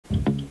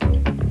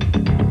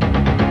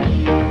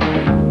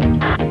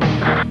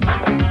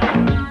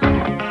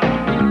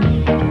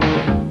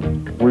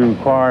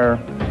require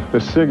the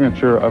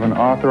signature of an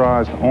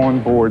authorized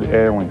on-board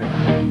alien.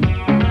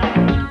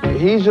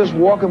 He's just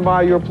walking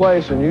by your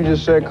place and you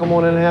just said, come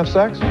on in and have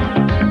sex? I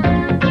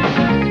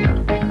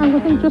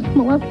wasn't just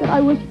molested.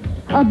 I was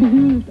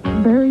abused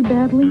very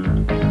badly.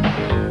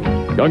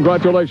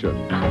 Congratulations.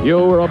 You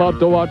are about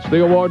to watch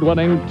the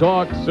award-winning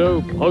Talk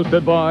Soup,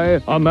 hosted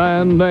by a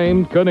man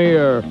named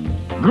Kinnear,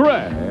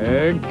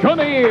 Greg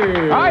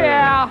Kinnear. Oh,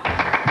 yeah.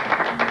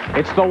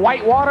 It's the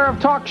whitewater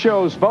of talk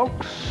shows,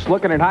 folks.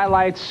 Looking at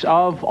highlights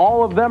of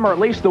all of them, or at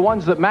least the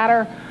ones that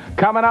matter.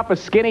 Coming up, a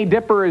skinny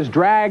dipper is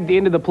dragged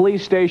into the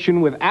police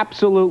station with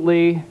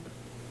absolutely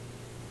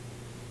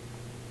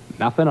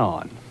nothing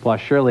on.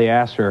 Plus, Shirley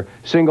asks her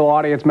single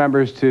audience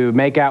members to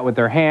make out with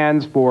their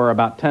hands for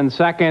about 10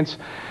 seconds.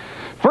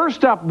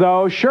 First up,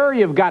 though, sure,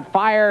 you've got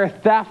fire,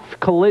 theft,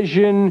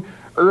 collision,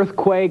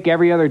 earthquake,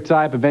 every other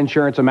type of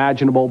insurance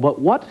imaginable, but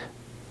what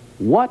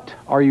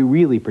are you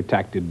really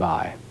protected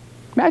by?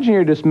 Imagine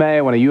your dismay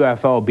when a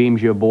UFO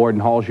beams you aboard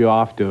and hauls you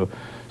off to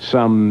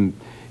some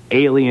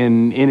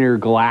alien,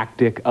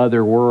 intergalactic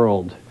other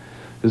world.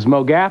 As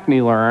Mo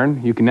Gaffney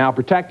learned, you can now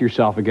protect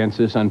yourself against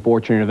this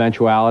unfortunate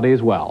eventuality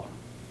as well.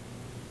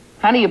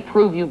 How do you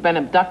prove you've been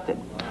abducted?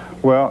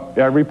 Well,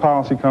 every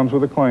policy comes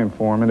with a claim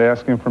form. It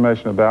asks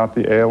information about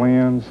the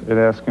aliens. It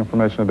asks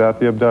information about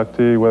the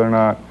abductee, whether or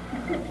not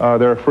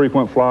they're a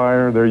frequent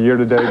flyer, their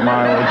year-to-date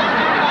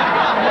mileage.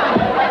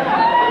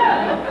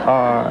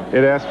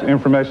 It asks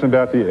information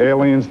about the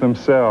aliens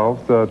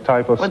themselves, the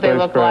type of what spacecraft. They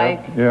look like.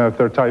 Yeah, if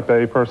they're type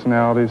A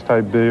personalities,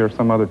 type B, or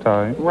some other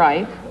type.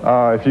 Right.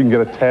 If you can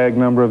get a tag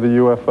number of the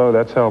UFO,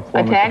 that's helpful.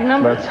 A tag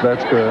number?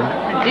 That's good.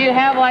 Do you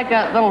have like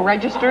a little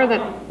register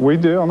that... We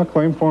do on the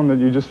claim form that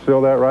you just fill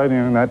that right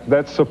in, and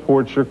that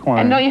supports your claim.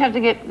 And don't you have to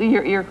get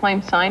your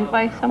claim signed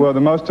by someone? Well,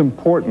 the most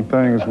important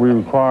thing is we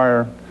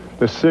require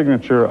the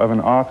signature of an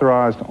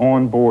authorized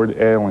on-board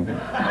alien.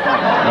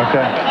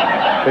 Okay?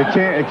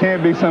 It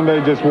can't be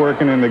somebody just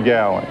working in the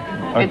galley.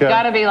 Okay? It's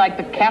got to be like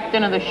the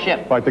captain of the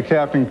ship. Like the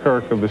Captain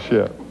Kirk of the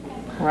ship.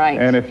 Right.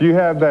 And if you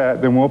have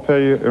that, then we'll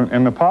pay you.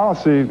 And the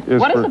policy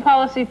is What does the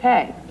policy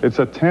pay? It's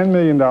a $10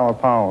 million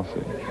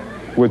policy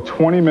with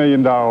 $20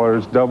 million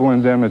double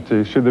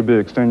indemnity should there be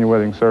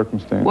extenuating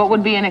circumstances. What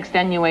would be an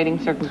extenuating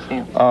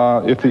circumstance?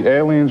 If the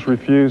aliens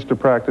refuse to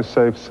practice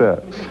safe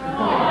sex.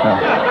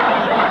 Now,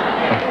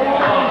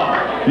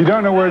 you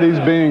don't know where these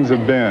beings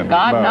have been.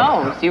 God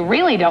knows. You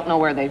really don't know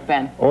where they've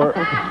been. Or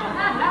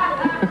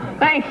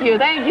Thank you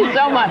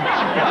so much.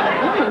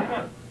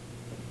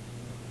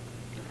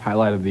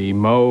 Highlight of the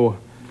Mo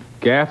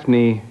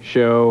Gaffney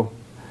show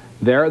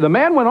there. The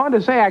man went on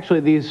to say, actually,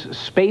 these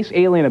space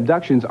alien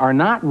abductions are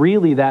not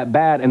really that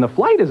bad, and the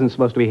flight isn't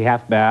supposed to be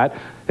half bad.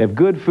 They have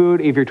good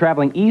food. If you're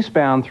traveling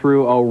eastbound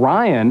through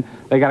Orion,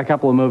 they got a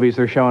couple of movies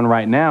they're showing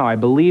right now. I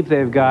believe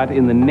they've got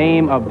In the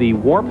Name of the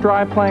Warp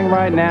Drive playing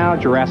right now,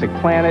 Jurassic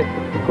Planet.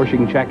 Of course, you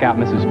can check out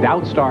Mrs.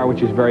 Doubtstar,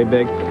 which is very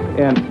big.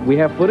 And we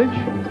have footage.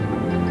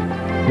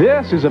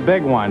 This is a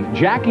big one.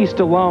 Jackie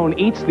Stallone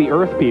Eats the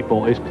Earth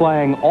People is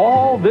playing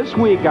all this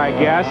week, I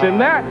guess, and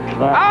that...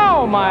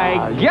 Oh, my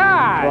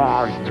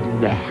God!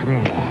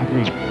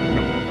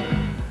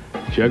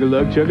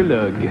 Chug-a-lug,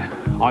 chug-a-lug.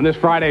 On this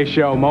Friday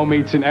show, Mo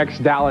meets an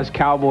ex-Dallas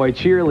Cowboy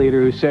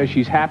cheerleader who says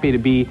she's happy to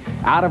be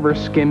out of her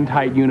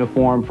skin-tight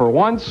uniform for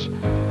once,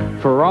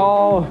 for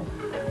all,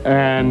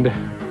 and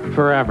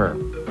forever.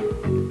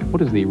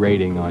 What is the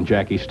rating on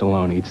Jackie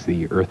Stallone Eats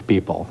the Earth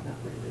People?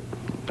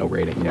 No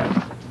rating yet.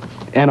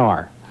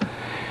 NR.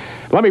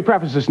 Let me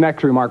preface this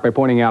next remark by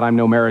pointing out I'm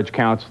no marriage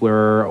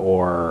counselor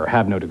or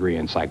have no degree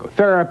in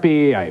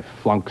psychotherapy. I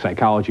flunked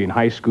psychology in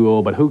high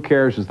school, but who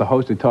cares? As the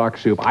host of Talk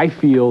Soup, I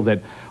feel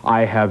that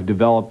I have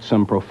developed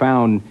some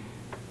profound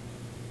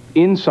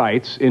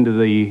insights into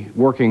the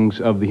workings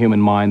of the human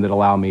mind that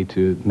allow me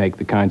to make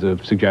the kinds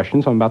of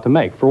suggestions I'm about to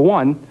make. For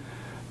one,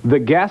 the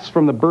guests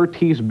from the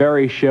Bertice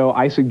Berry Show,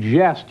 I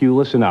suggest you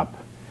listen up.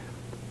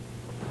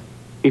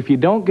 If you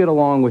don't get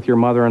along with your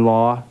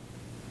mother-in-law,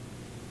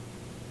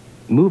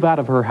 move out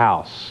of her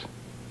house.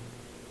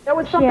 There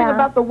was something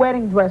about the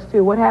wedding dress,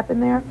 too. What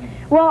happened there?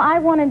 Well, I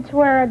wanted to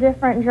wear a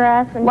different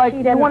dress, and like, she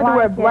didn't you wanted to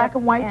wear a like black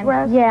and white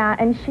dress? Yeah,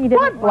 and she didn't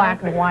What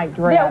black and white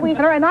dress? Yeah,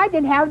 and I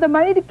didn't have the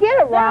money to get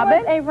it,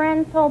 Robin. That was a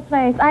rental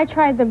place. I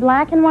tried the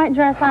black and white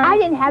dress on. I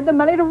didn't have the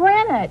money to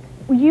rent it.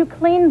 You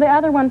cleaned the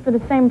other one for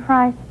the same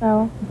price,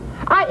 though.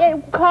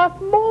 It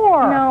cost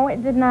more. No,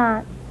 it did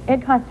not.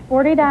 It cost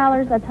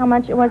 $40. That's how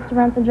much it was to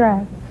rent the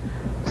dress.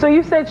 So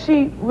you said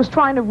she was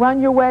trying to run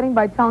your wedding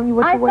by telling you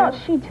what to wear? I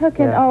thought she took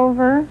it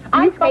over.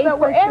 I paid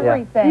for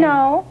everything.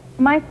 No,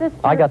 my sister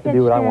I got to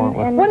do what I want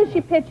with. What did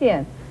she pitch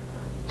in?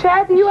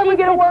 Chad, do you ever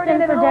get a word in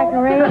for at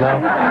decoration? No.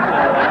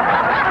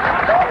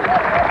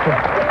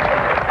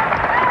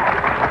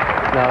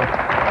 No.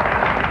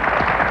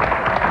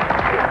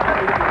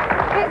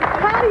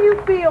 How do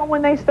you feel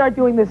when they start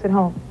doing this at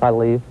home? I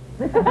leave.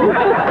 He'll leave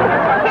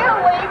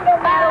no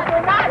matter if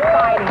we're not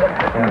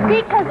fighting.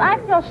 Because I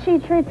feel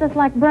she treats us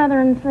like brother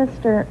and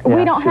sister. Yeah,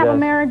 We don't she have a does.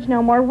 marriage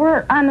no more.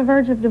 We're on the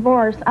verge of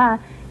divorce.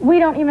 We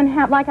don't even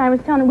have, like I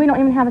was telling you, we don't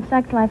even have a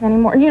sex life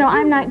anymore. You know,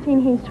 I'm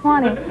 19, he's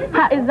 20.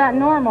 How, is that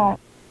normal?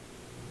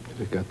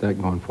 He's got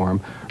that going for him.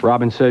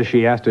 Robin says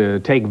she has to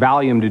take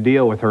Valium to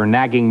deal with her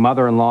nagging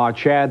mother-in-law.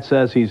 Chad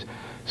says he's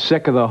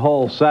sick of the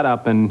whole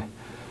setup and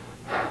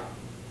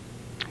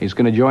he's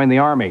going to join the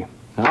Army.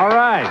 All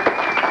right.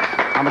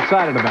 I'm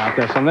excited about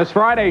this. On this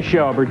Friday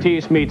show,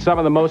 Bertice meets some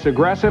of the most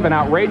aggressive and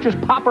outrageous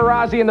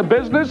paparazzi in the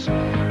business.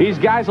 These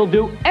guys will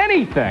do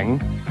anything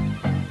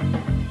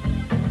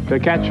to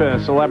catch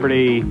a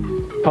celebrity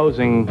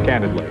posing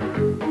candidly.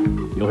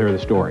 You'll hear the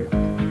story.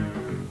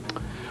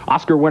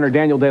 Oscar winner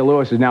Daniel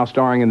Day-Lewis is now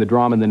starring in the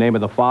drama In the Name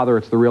of the Father.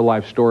 It's the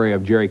real-life story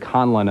of Jerry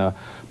Conlon, a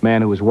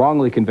man who was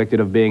wrongly convicted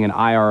of being an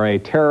IRA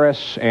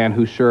terrorist and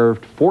who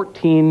served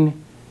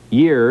 14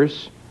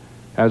 years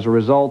as a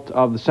result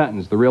of the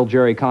sentence. The real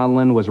Jerry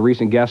Conlon was a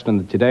recent guest on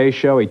the Today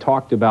Show. He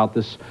talked about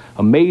this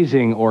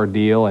amazing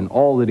ordeal and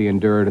all that he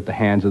endured at the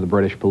hands of the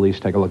British police.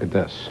 Take a look at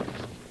this.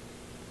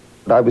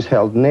 I was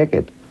held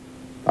naked.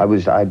 I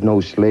had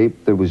no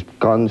sleep. There was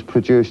guns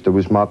produced. There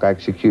was mock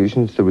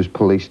executions. There was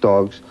police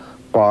dogs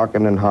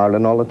barking and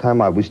howling all the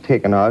time. I was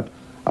taken out.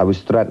 I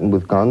was threatened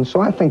with guns.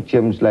 So I think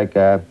Jim's like...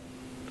 They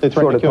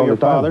threatened to kill your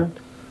father?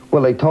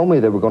 Well, they told me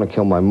they were going to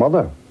kill my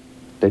mother.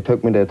 They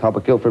took me to the top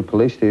of Guildford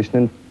Police Station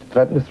and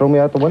threatened to throw me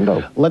out the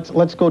window.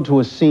 Let's go to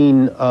a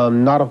scene,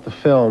 not of the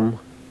film,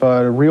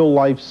 but a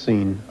real-life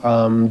scene.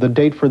 The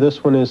date for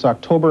this one is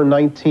October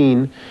 19,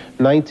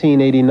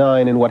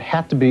 1989, and what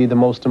had to be the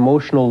most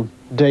emotional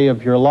day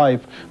of your life.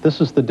 This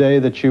is the day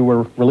that you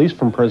were released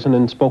from prison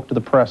and spoke to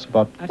the press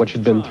about what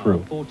you'd been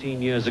through.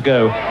 14 years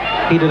ago,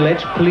 he'd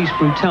alleged police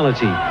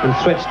brutality and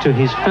threats to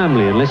his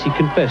family unless he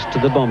confessed to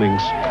the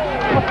bombings.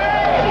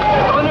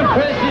 I've been in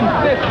prison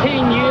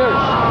 15 years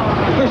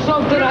for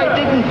something I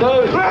didn't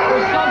do,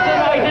 for something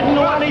I didn't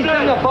know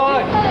anything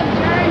about.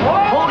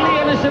 Totally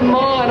innocent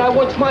man. I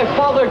watched my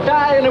father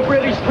die in a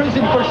British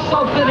prison for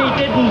something he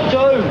didn't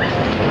do.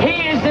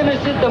 He is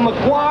innocent, the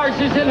McGuire's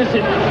is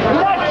innocent.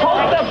 Let's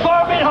hope the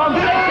Birmingham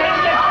is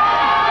innocent.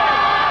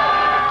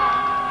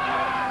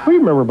 What do you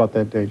remember about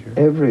that day, Jerry?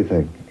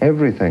 Everything.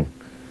 Everything.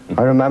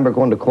 I remember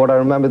going to court. I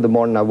remember the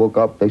morning I woke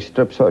up, they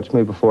strip searched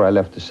me before I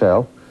left the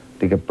cell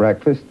to get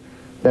breakfast.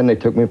 Then they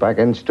took me back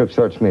in, strip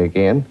searched me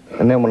again.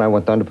 And then when I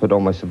went down to put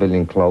on my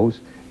civilian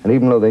clothes, and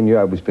even though they knew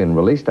I was being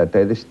released that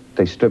day,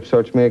 they strip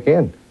searched me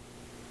again.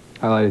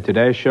 Highlighted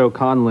Today's show,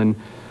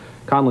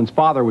 Conlon's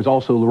father was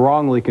also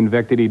wrongly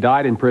convicted. He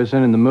died in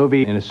prison in the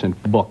movie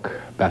Innocent Book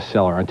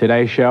bestseller. On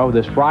Today's show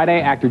this Friday,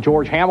 actor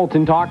George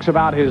Hamilton talks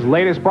about his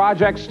latest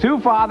projects,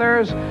 Two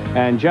Fathers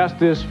and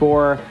Justice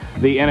for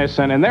the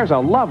Innocent. And there's a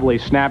lovely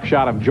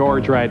snapshot of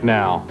George right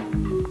now.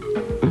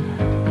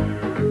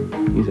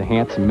 He's a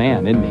handsome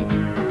man, isn't he?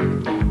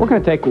 We're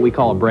going to take what we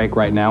call a break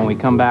right now. When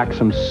we come back,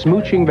 some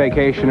smooching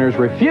vacationers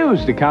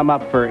refuse to come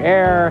up for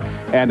air,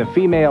 and a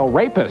female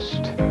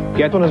rapist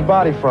gets on his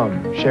body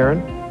from,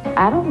 Sharon?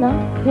 I don't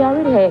know. He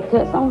already had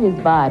cuts on his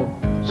body.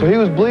 So he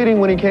was bleeding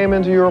when he came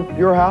into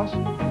your house?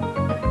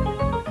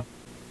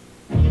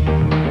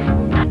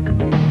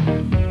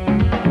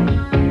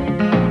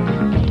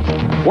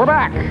 We're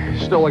back.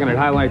 Still looking at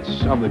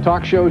highlights of the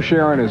talk show.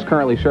 Sharon is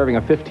currently serving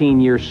a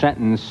 15-year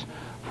sentence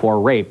for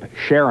rape.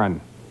 Sharon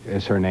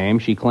is her name.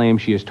 She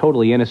claims she is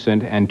totally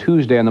innocent, and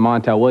Tuesday on the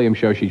Montel Williams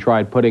show, she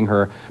tried putting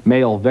her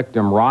male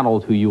victim,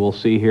 Ronald, who you will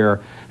see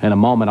here in a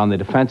moment, on the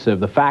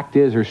defensive. The fact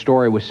is, her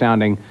story was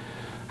sounding,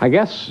 I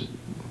guess,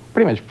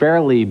 pretty much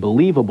fairly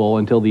believable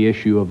until the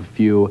issue of a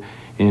few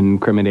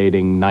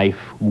incriminating knife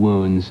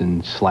wounds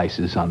and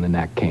slices on the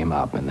neck came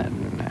up, and then...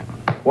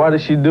 Why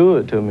did she do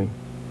it to me?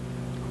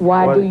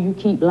 Why do you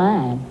keep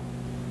lying?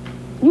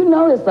 You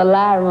know it's a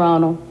lie,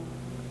 Ronald.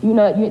 You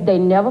know, they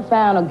never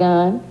found a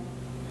gun.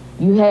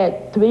 You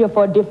had 3 or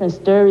 4 different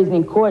stories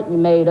in court you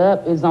made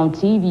up. It was on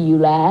TV, you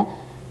lied.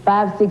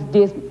 5, 6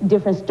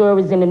 different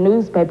stories in the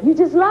newspaper. You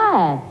just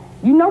lied.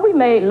 You know we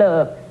made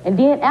love. And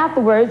then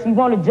afterwards, you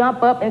want to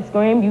jump up and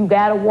scream, you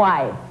got a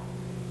wife.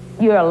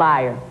 You're a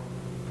liar.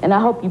 And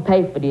I hope you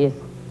pay for this.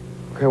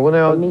 Okay, well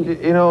now,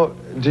 you know,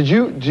 did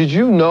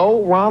you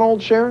know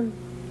Ronald, Sharon?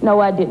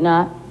 No, I did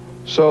not.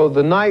 So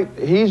the night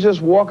he's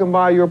just walking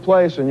by your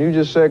place and you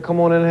just said,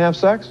 come on in and have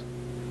sex?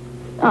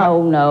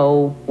 Oh,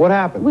 no. What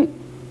happened?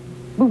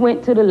 We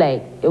went to the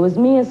lake. It was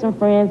me and some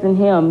friends and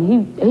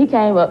him. He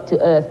came up to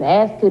us and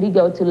asked could he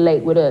go to the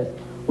lake with us.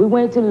 We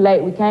went to the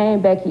lake. We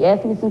came back. He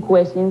asked me some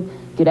questions.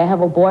 Did I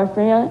have a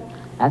boyfriend?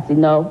 I said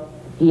no.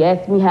 He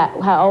asked me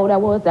how old I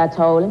was. I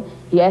told him.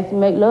 He asked me to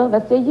make love. I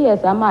said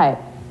yes, I might.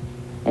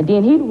 And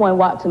then he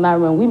walked to my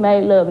room. We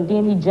made love, and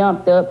then he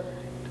jumped up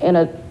in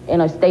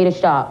a state of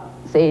shock.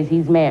 Says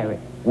he's married.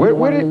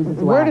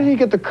 Where did he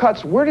get the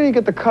cuts? Where did he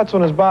get the cuts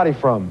on his body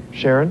from,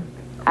 Sharon?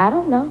 I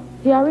don't know.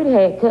 He already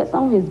had cuts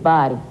on his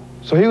body.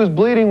 So he was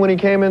bleeding when he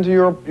came into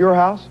your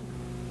house?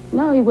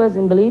 No, he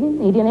wasn't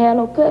bleeding. He didn't have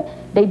no cut.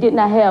 They did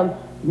not have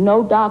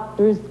no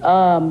doctors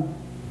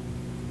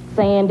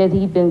saying that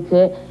he'd been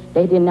cut.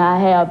 They did not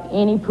have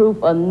any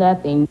proof of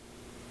nothing.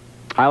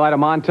 Highlight of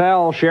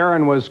Montel.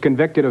 Sharon was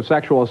convicted of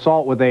sexual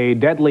assault with a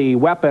deadly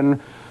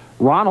weapon.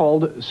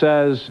 Ronald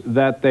says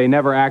that they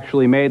never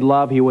actually made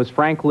love. He was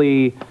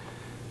frankly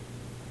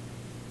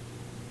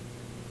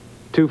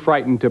too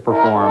frightened to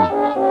perform.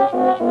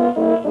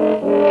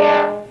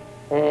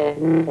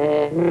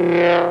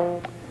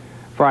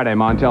 Friday,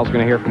 Montel's going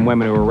to hear from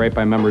women who were raped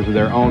by members of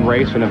their own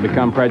race and have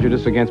become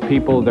prejudiced against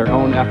people of their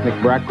own ethnic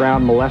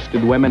background,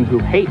 molested women who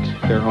hate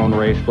their own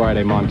race.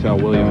 Friday,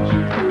 Montel Williams.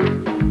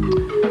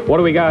 What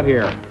do we got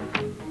here?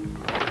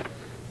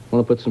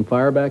 Want to put some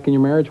fire back in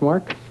your marriage,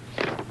 Mark?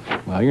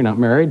 Well, you're not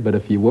married, but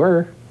if you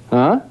were,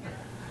 huh?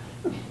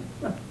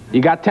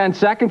 You got 10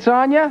 seconds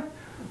on you?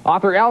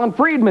 Author Alan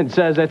Friedman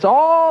says that's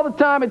all the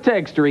time it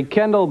takes to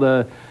rekindle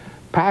the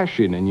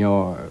passion in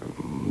your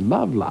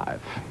love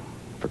life.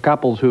 For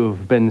couples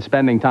who've been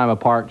spending time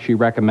apart, she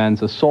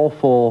recommends a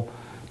soulful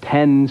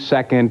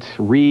 10-second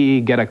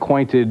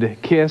re-get-acquainted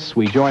kiss.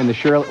 We joined the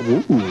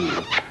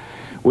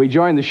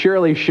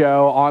Shirley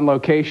Show on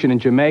location in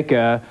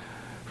Jamaica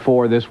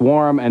for this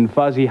warm and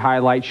fuzzy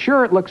highlight.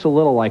 Sure, it looks a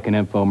little like an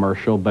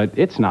infomercial, but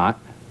it's not.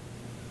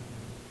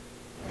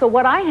 So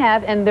what I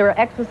have, and there are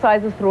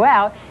exercises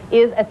throughout,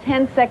 is a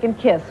 10-second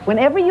kiss.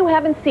 Whenever you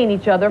haven't seen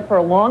each other for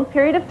a long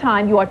period of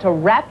time, you ought to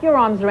wrap your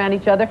arms around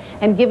each other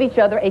and give each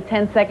other a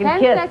 10-second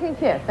kiss. 10-second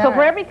kiss. So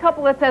for every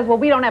couple that says, well,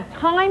 we don't have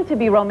time to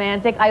be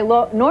romantic, I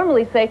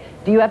normally say,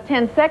 do you have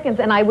 10 seconds?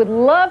 And I would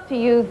love to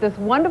use this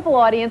wonderful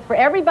audience for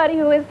everybody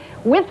who is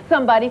with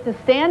somebody to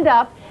stand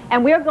up,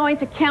 and we're going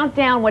to count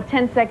down what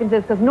 10 seconds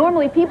is, because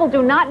normally people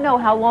do not know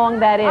how long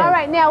that is. All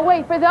right, now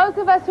wait, for those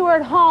of us who are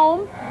at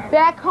home,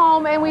 back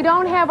home, and we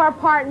don't have our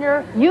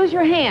partner, use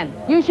your hand.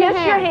 Use your Kiss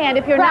hand. your hand.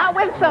 If you're not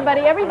with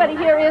somebody, everybody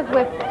here is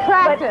with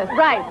practice.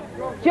 Right.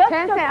 Just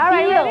 10 to seconds. All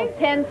right, feel ready?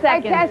 10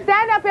 seconds. Okay,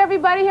 stand up,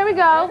 everybody. Here we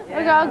go. Here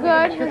we go.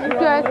 Good. This is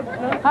good.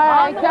 All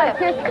right, good.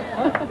 Kiss.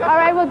 All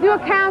right, we'll do a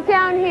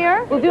countdown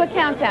here. We'll do a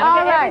countdown.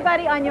 All Okay, right.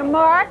 everybody on your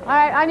mark. All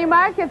right, on your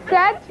mark, get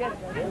set.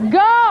 Go.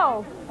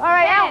 All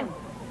right,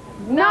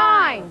 10,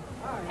 9,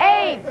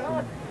 8,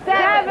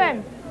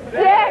 7,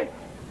 6,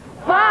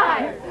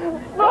 5,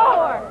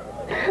 4,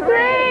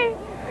 3,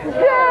 2,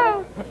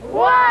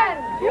 1.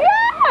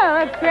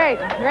 Yeah, that's great.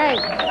 Great.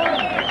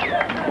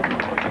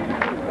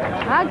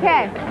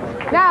 Okay.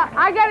 Now,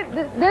 I got it.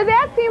 Does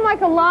that seem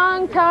like a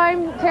long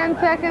time, 10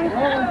 seconds?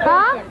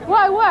 Huh?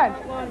 What?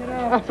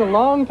 That's a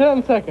long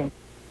 10 seconds.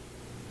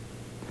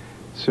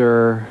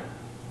 Sir,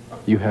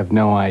 you have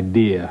no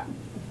idea.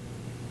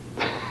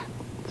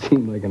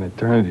 Seemed like an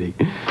eternity.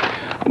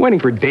 I'm waiting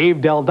for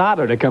Dave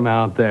Delgado to come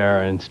out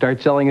there and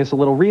start selling us a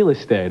little real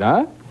estate,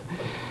 huh?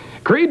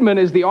 Friedman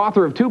is the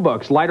author of 2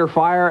 books, Lighter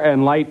Fire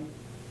and Light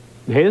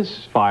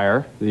His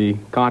Fire. The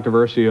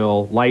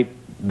controversial Light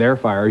Their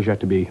Fire is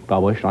yet to be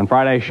published. On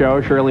Friday's show,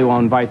 Shirley will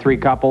invite 3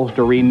 couples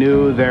to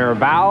renew their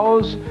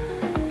vows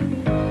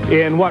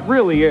in what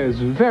really is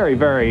very,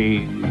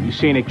 very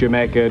scenic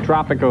Jamaica.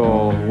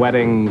 Tropical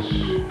weddings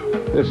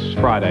this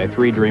Friday.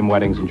 3 dream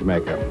weddings in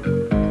Jamaica.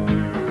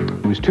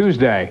 It was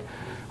Tuesday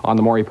on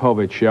the Maury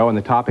Povich Show, and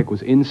the topic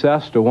was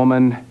incest. A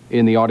woman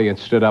in the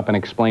audience stood up and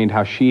explained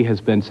how she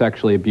has been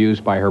sexually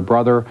abused by her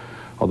brother.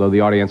 Although the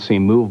audience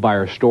seemed moved by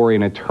her story,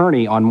 an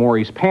attorney on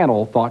Maury's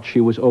panel thought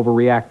she was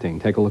overreacting.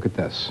 Take a look at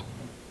this.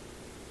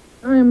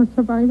 I am a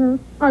survivor.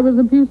 I was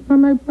abused by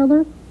my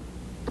brother.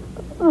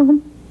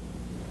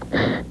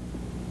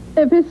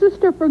 If his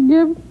sister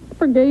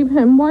forgave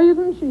him, why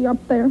isn't she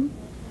up there?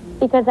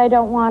 Because I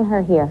don't want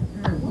her here.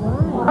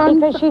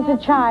 Because she's a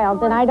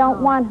child, and I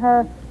don't want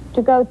her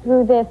to go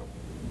through this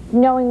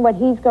knowing what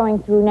he's going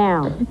through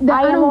now. I am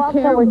don't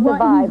also care a what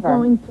survivor. he's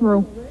going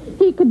through.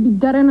 He could be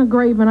dead in a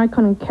grave, and I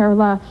couldn't care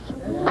less.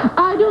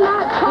 I do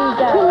not talk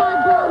to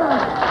my brother.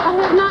 I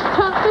have not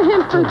talked to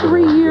him for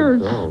 3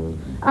 years.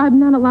 I'm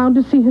not allowed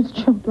to see his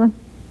children.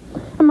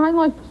 And my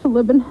life is to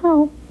live in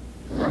hell.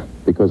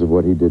 Because of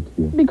what he did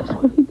to you? Because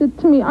of what he did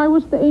to me. I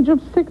was the age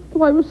of 6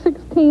 till I was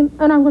 16,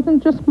 and I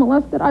wasn't just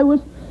molested. I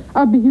was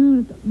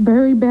abused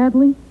very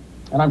badly.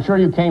 And I'm sure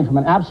you came from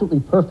an absolutely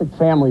perfect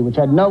family, which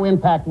had no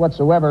impact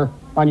whatsoever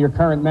on your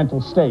current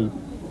mental state.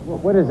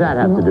 What does that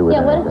have to do with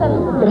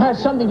anything? It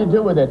has something to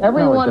do with it.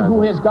 Everyone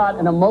who has got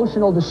an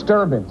emotional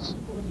disturbance,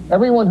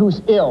 everyone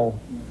who's ill,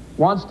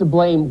 wants to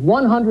blame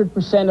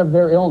 100% of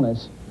their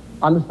illness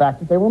on the fact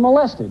that they were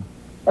molested.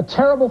 A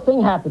terrible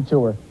thing happened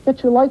to her.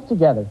 Get your life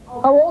together.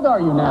 How old are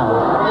you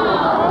now?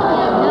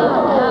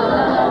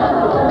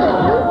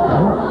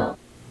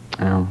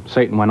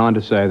 Satan went on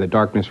to say that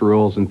darkness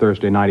rules, and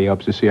Thursday night he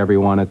hopes to see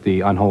everyone at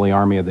the Unholy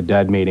Army of the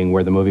Dead meeting,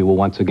 where the movie will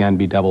once again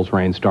be Devil's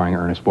Reign, starring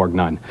Ernest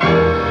Borgnine.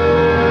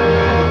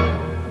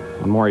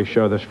 On Maury's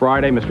show this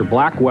Friday, Mr.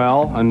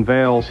 Blackwell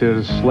unveils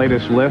his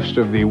latest list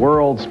of the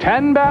world's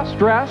 10 best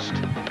dressed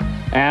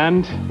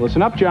and,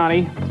 listen up,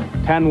 Johnny,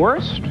 10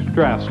 worst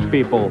dressed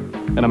people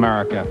in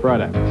America.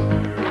 Friday.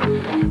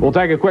 We'll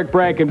take a quick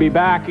break and be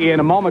back in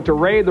a moment to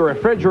raid the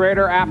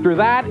refrigerator. After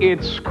that,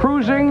 it's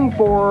cruising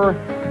for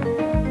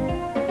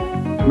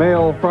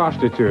male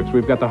prostitutes.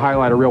 We've got the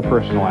highlight of Real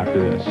Personal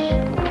after this.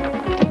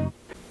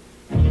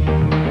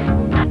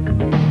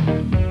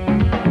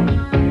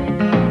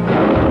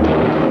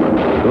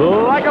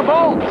 a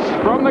bolt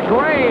from the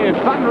gray,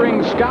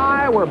 thundering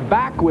sky. We're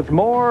back with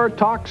more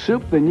talk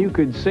soup than you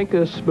could sink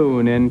a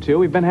spoon into.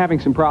 We've been having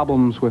some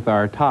problems with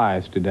our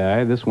ties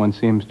today. This one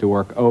seems to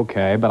work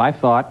okay, but I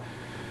thought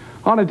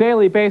on a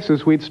daily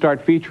basis we'd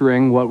start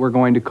featuring what we're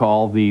going to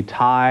call the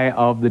tie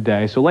of the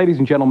day. So ladies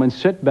and gentlemen,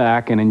 sit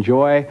back and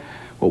enjoy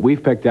what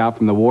we've picked out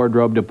from the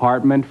wardrobe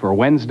department for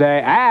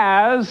Wednesday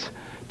as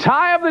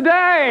tie of the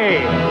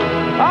day.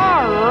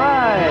 All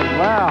right,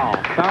 well,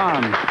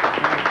 Tom.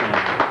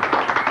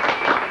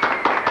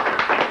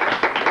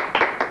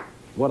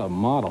 What a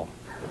model.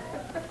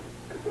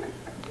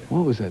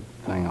 What was that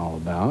thing all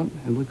about?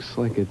 It looks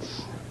like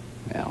it's,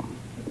 well.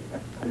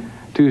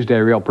 Tuesday,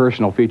 Real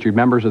Personal featured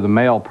members of the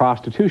male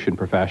prostitution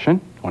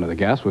profession. One of the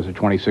guests was a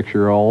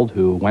 26-year-old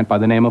who went by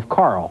the name of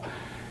Carl,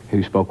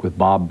 who spoke with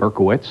Bob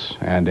Berkowitz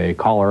and a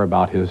caller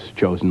about his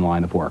chosen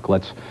line of work.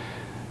 Let's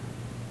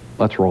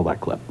roll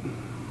that clip.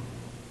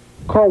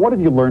 Carl, what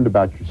have you learned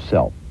about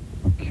yourself?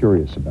 I'm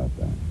curious about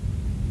that.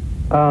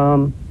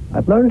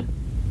 I've learned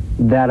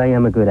that I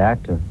am a good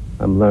actor.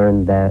 I've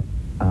learned that...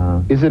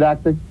 Is it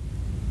acting?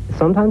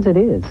 Sometimes it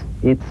is.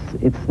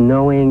 It's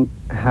knowing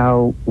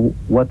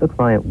what the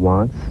client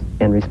wants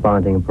and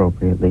responding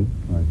appropriately.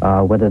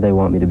 Right. Whether they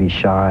want me to be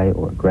shy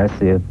or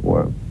aggressive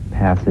or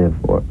passive,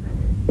 or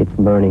it's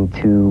learning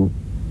to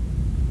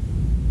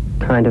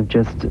kind of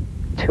just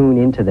tune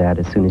into that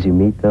as soon as you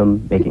meet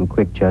them, making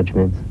quick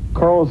judgments.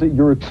 Carl, is it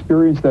your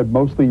experience that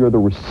mostly you're the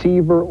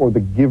receiver or the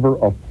giver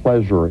of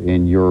pleasure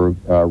in your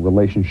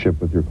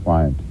relationship with your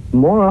client?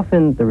 More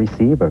often the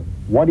receiver.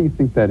 Why do you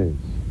think that is?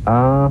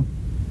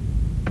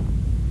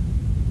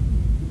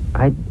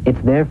 It's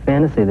their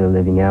fantasy they're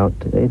living out.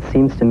 It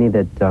seems to me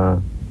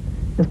that,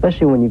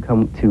 especially when you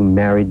come to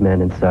married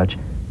men and such,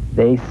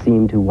 they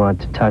seem to want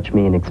to touch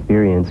me and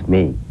experience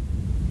me,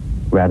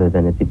 rather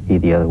than it be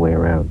the other way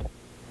around.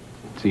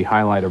 See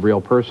highlight of Real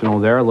Personal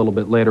there. A little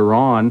bit later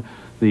on,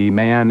 the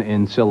man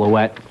in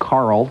silhouette,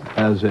 Carl,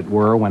 as it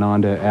were, went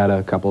on to add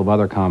a couple of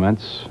other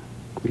comments.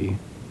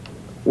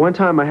 One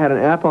time I had an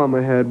apple on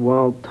my head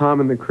while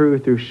Tom and the crew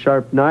threw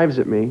sharp knives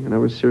at me, and I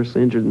was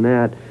seriously injured in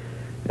that.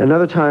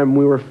 Another time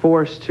we were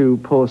forced to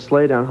pull a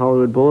sleigh down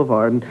Hollywood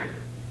Boulevard and...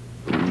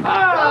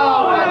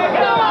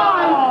 John!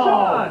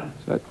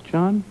 Is that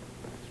John?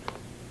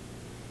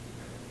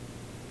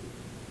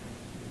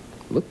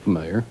 Look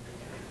familiar.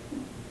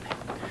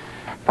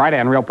 Friday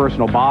on Real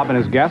Personal, Bob and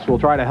his guests will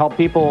try to help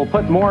people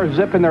put more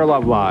zip in their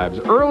love lives.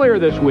 Earlier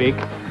this week,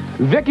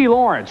 Vicki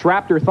Lawrence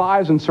wrapped her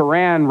thighs in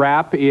saran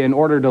wrap in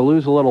order to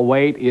lose a little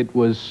weight. It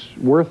was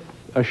worth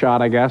a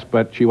shot, I guess,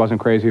 but she wasn't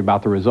crazy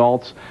about the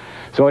results.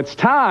 So it's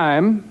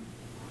time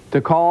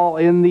to call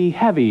in the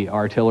heavy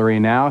artillery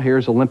now.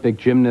 Here's Olympic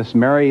gymnast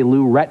Mary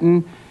Lou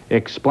Retton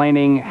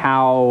explaining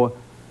how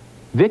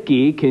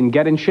Vicki can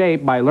get in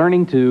shape by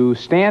learning to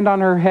stand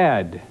on her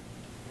head.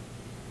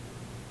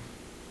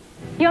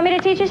 You want me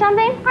to teach you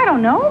something? I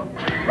don't know.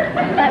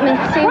 Let me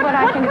see what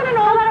I can do. What could an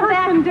old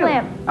person do?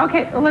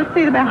 Okay, well, let's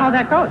see about how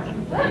that goes.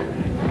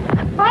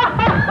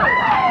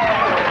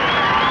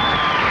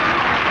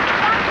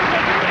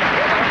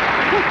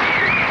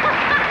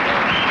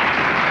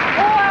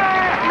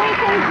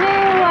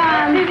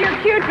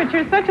 You're cute, but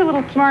you're such a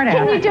little smartass.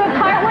 Can you do a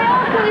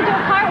cartwheel? Can you do a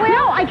cartwheel?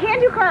 No, I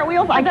can't do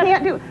cartwheels.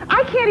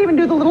 I can't even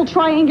do the little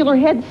triangular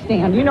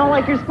headstand. You know,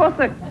 like you're supposed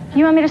to.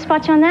 You want me to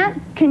spot you on that?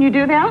 Can you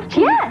do that?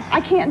 Yes. I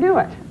can't do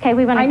it. Okay,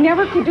 we want to. I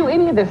never could do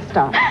any of this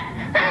stuff.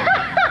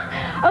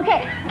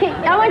 Okay,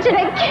 I want you to.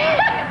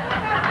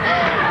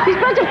 You're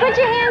supposed to put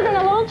your hands in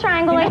a little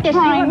triangle like this.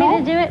 Triangle? Do you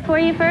want me to do it for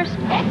you first?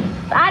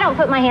 I don't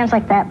put my hands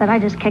like that, but I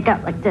just kick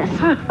up like this.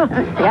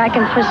 Yeah, I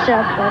can push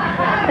up.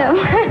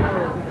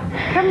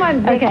 Come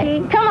on, Vicki.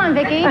 Okay. Come on,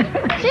 Vicki.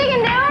 She can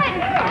do it.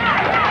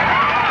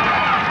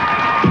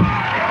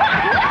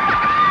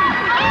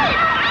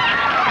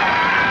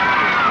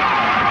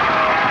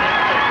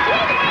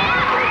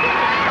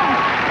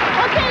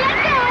 Okay,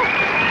 let's go.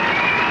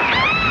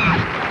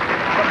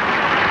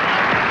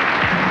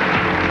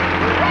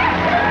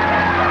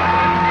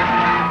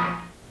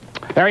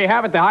 There you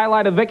have it, the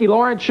highlight of Vicki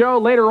Lawrence show.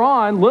 Later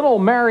on, little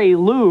Mary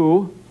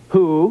Lou,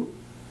 who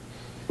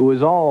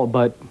is all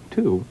but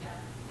 2.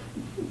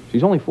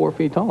 She's only 4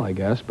 feet tall, I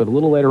guess, but a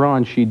little later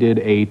on, she did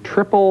a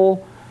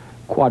triple,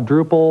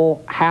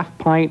 quadruple, half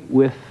pint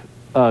with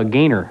a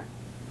gainer.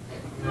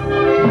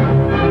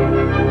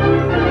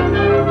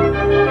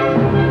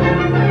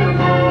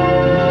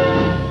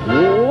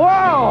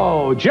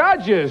 Whoa!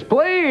 Judges,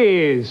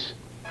 please!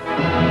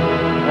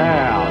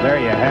 Well, there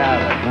you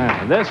have it.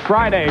 Now, this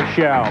Friday's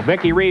show,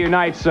 Vicki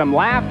reunites some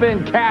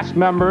laughing cast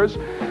members,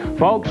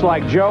 folks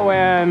like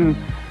Joanne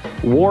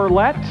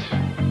Warlett,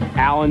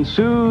 Alan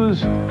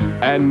Suze,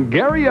 and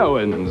Gary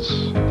Owens.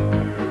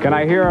 Can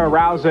I hear a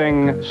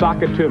rousing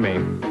 "sock it to me"?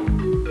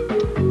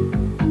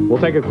 We'll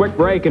take a quick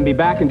break and be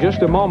back in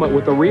just a moment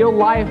with the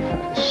real-life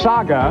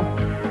saga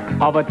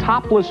of a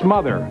topless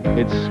mother.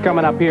 It's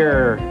coming up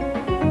here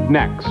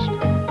next.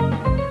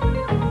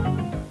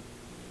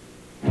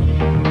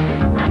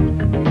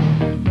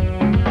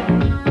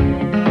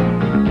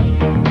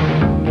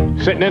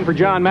 Sitting in for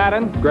John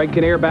Madden, Greg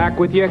Kinnear back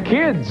with you.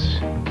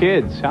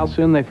 Kids, how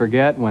soon they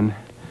forget when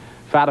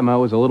Fatima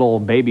was a little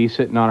baby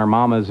sitting on her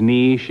mama's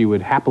knee. She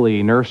would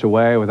happily nurse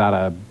away without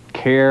a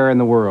care in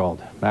the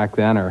world. Back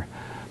then, her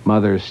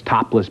mother's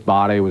topless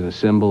body was a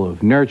symbol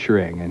of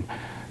nurturing and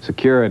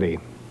security.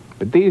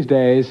 But these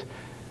days,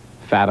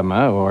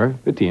 Fatima, or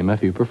Fatima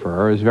if you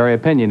prefer, is very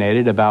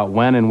opinionated about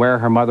when and where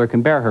her mother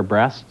can bare her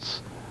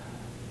breasts.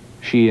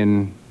 She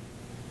and,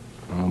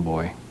 oh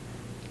boy,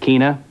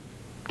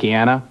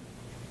 Kiana,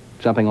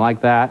 something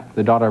like that,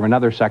 the daughter of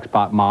another sex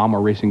bot mom,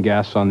 were recent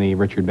guests on the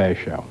Richard Bay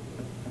Show.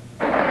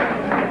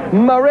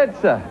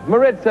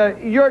 Maritza,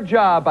 your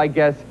job, I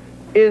guess,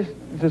 is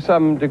to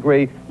some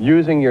degree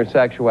using your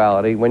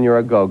sexuality when you're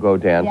a go-go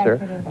dancer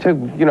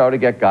to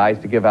get guys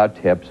to give out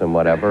tips and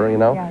whatever,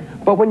 Yes.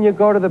 But when you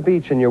go to the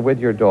beach and you're with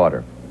your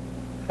daughter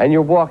and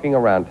you're walking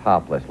around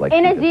topless like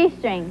in a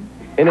G-string.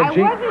 In a I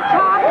wasn't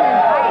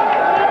topless.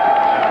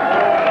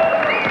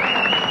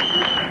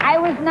 I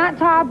was not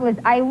topless.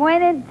 I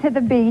went into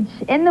the beach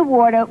in the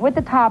water with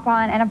the top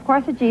on and of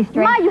course a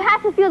G-string. Ma, you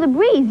have to feel the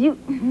breeze.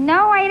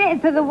 No, I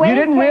didn't. So the way you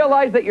didn't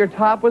realize that your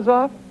top was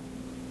off?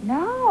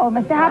 No, it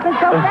must have happened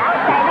so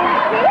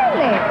fast. I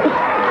didn't feel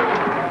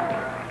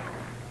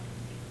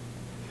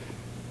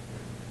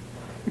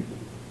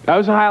it. That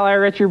was a highlight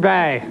of Richard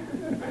Bay.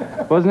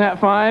 Wasn't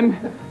that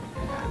fun?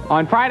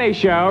 On Friday's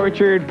show,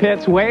 Richard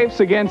pits waifs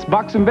against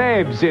bucks and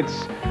babes. It's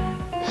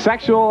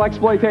sexual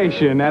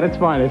exploitation at its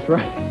finest,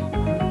 right?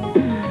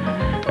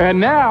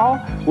 And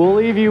now, we'll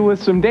leave you with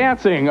some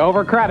dancing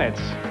over credits.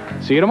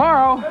 See you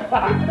tomorrow.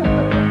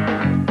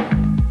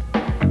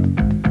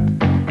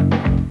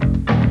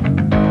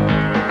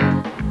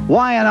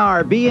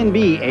 YNR,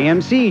 B&B,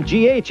 AMC,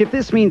 GH. If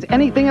this means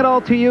anything at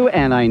all to you,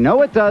 and I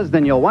know it does,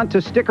 then you'll want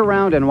to stick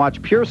around and watch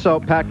Pure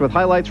Soap packed with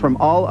highlights from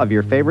all of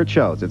your favorite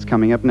shows. It's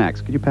coming up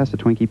next. Could you pass the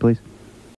Twinkie, please?